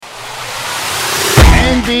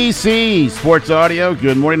NBC Sports Audio.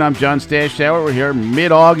 Good morning. I'm John Stashower. We're here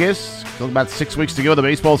mid-August. Still about 6 weeks to go the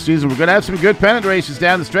baseball season. We're going to have some good pennant races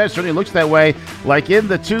down the stretch. Certainly looks that way. Like in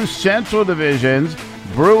the two Central divisions,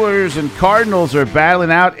 Brewers and Cardinals are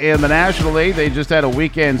battling out in the National League. They just had a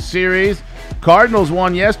weekend series. Cardinals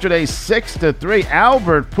won yesterday 6-3.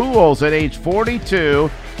 Albert Pujols at age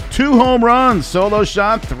 42. 2 home runs, solo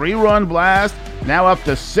shot, 3-run blast. Now up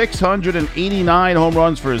to 689 home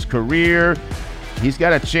runs for his career. He's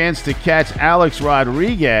got a chance to catch Alex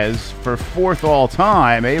Rodriguez for 4th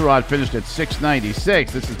all-time. A-Rod finished at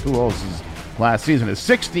 696. This is Pujols' last season. His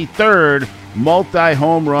 63rd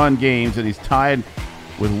multi-home run games, and he's tied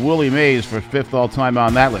with Willie Mays for 5th all-time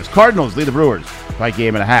on that list. Cardinals lead the Brewers by 1.5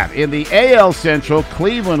 games. In the AL Central,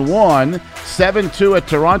 Cleveland won 7-2 at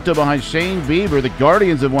Toronto behind Shane Bieber. The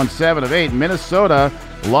Guardians have won 7 of 8. Minnesota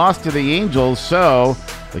lost to the Angels, so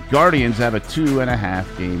the Guardians have a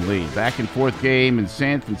 2.5 game lead. Back and forth game in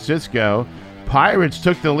San Francisco. Pirates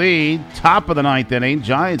took the lead, top of the 9th inning.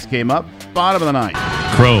 Giants came up, bottom of the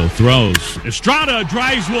 9th. Crow throws. Estrada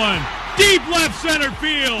drives one. Deep left center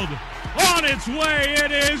field. On its way,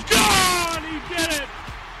 it is gone! He did it!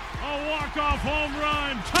 A walk-off home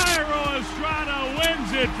run. Tyro Estrada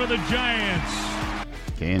wins it for the Giants.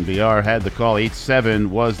 KNBR had the call. 8-7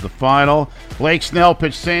 was the final. Blake Snell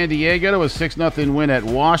pitched San Diego to a 6-0 win at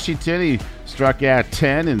Washington. He struck out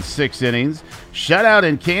 10 in 6 innings. Shutout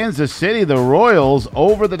in Kansas City. The Royals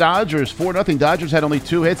over the Dodgers. 4-0. Dodgers had only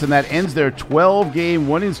 2 hits, and that ends their 12-game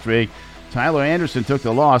winning streak. Tyler Anderson took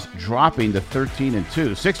the loss, dropping to 13-2.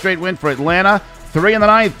 6th straight win for Atlanta. 3 in the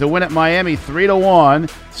 9th to win at Miami, 3-1.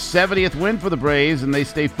 70th win for the Braves, and they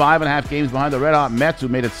stay 5.5 games behind the Red Hot Mets, who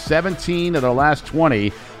made it 17 of their last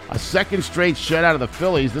 20. A second straight shutout of the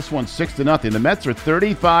Phillies. This one 6-0. The Mets are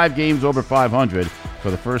 35 games over 500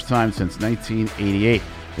 for the first time since 1988.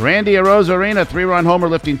 Randy Arozarena, 3-run homer,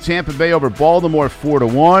 lifting Tampa Bay over Baltimore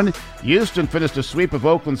 4-1. Houston finished a sweep of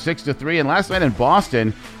Oakland 6-3. And last night in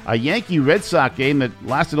Boston, a Yankee-Red Sox game that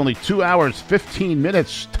lasted only 2 hours, 15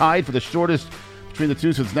 minutes, tied for the shortest between the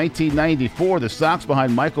two since 1994. The Sox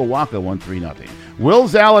behind Michael Wacha won 3-0. Will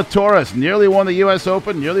Zalatoris nearly won the U.S.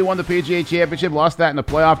 Open, nearly won the PGA Championship, lost that in the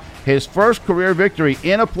playoff. His first career victory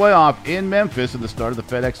in a playoff in Memphis at the start of the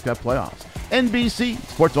FedEx Cup playoffs. NBC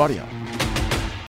Sports Audio.